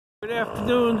Good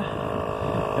afternoon,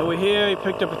 and we're here. He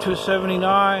picked up a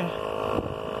 279,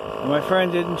 and my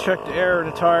friend didn't check the air of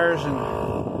the tires, and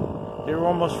they were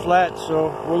almost flat,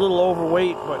 so we're a little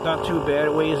overweight, but not too bad.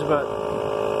 It weighs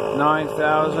about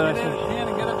 9,000, I think. You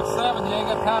can't get up at 7, you ain't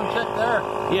got time to check there.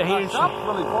 Yeah, he didn't. Shop's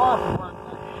really far from where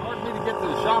it's hard for me to get to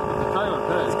the shop with the trailer,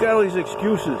 too. He's got all these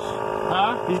excuses.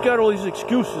 Huh? He's got all these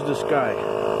excuses, this guy.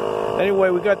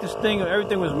 Anyway, we got this thing,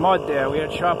 everything was mud there. We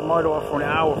had chopped mud off for an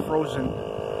hour frozen.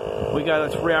 We got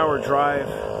a 3-hour drive.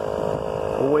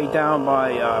 We're way down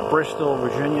by Bristol,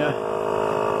 Virginia.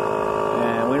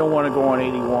 And we don't want to go on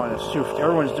 81. It's too,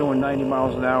 everyone's doing 90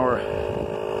 miles an hour.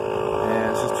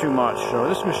 And this is too much. So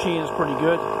this machine is pretty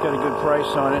good. Got a good price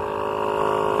on it.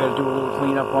 Got to do a little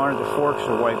cleanup on it. The forks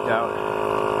are wiped out.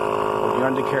 But the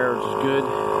undercarriage is good.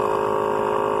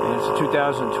 And it's a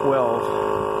 2012.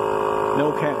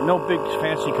 No big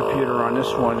fancy computer on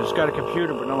this one. It's got a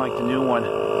computer, but not like the new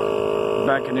one.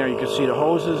 Back in there, you can see the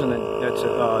hoses, and then that's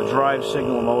a drive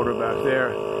signal motor back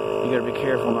there. You got to be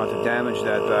careful not to damage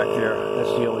that back there.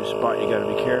 That's the only spot you got to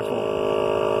be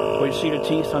careful. But you see the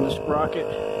teeth on the sprocket?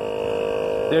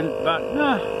 They're about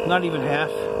not even half,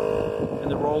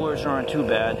 and the rollers aren't too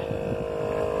bad.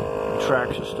 The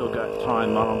tracks have still got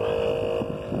time on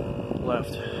them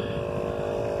left.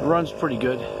 It runs pretty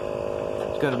good.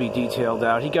 It's got to be detailed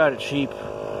out. He got it cheap.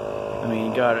 I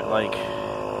mean, he got it like,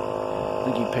 I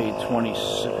think he paid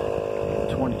 26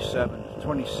 for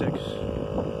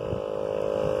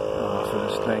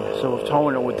this thing. So we're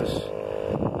towing it with this.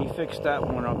 He fixed that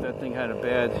one up. That thing had a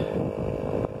bad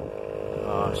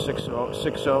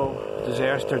 6.0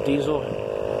 disaster diesel.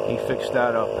 He fixed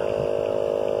that up.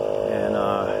 And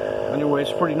anyway,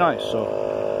 it's pretty nice. So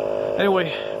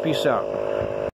anyway, peace out.